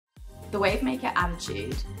The Wavemaker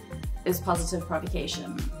attitude is positive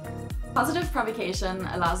provocation. Positive provocation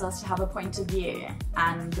allows us to have a point of view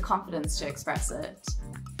and the confidence to express it.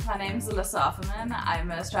 My name's Alyssa Offermann.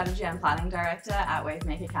 I'm a strategy and planning director at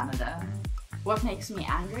Wavemaker Canada. What makes me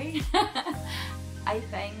angry? I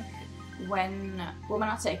think when we're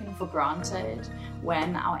not taken for granted,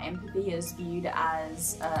 when our empathy is viewed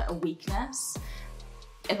as a weakness,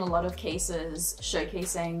 in a lot of cases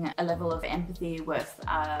showcasing a level of empathy with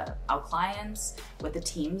our clients, with the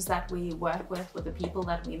teams that we work with the people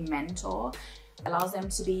that we mentor, allows them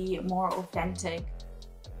to be more authentic.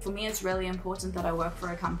 For me, it's really important that I work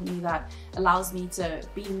for a company that allows me to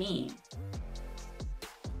be me.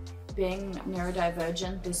 Being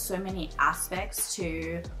neurodivergent, there's so many aspects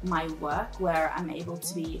to my work where I'm able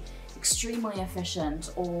to be extremely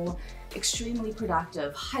efficient or extremely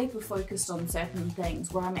productive, hyper-focused on certain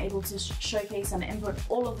things, where I'm able to showcase and input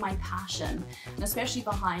all of my passion, and especially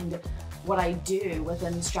behind what I do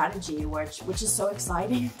within strategy, which is so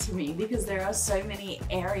exciting to me, because there are so many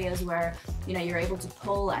areas where you're able to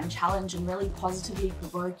pull and challenge and really positively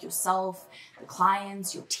provoke yourself, the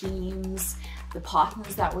clients, your teams, the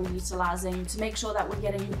partners that we're utilizing, to make sure that we're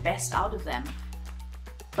getting the best out of them.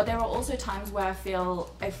 But there are also times where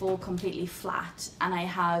I fall completely flat and I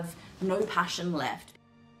have no passion left.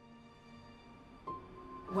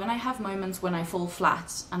 When I have moments when I fall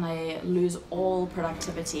flat and I lose all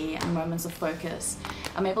productivity and moments of focus,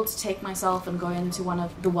 I'm able to take myself and go into one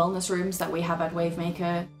of the wellness rooms that we have at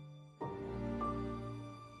Wavemaker.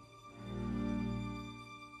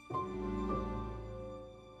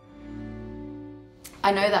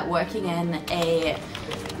 I know that working in a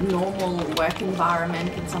normal work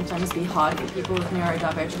environment can sometimes be hard for people with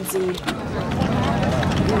neurodivergency.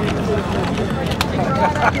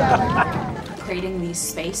 Creating these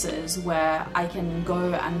spaces where I can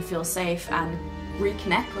go and feel safe and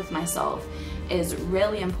reconnect with myself is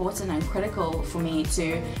really important and critical for me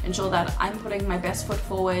to ensure that I'm putting my best foot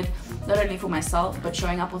forward, not only for myself, but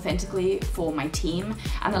showing up authentically for my team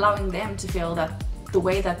and allowing them to feel that the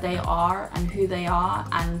way that they are and who they are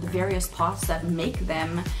and the various parts that make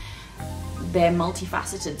them their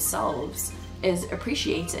multifaceted selves is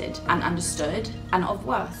appreciated and understood and of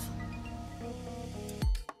worth.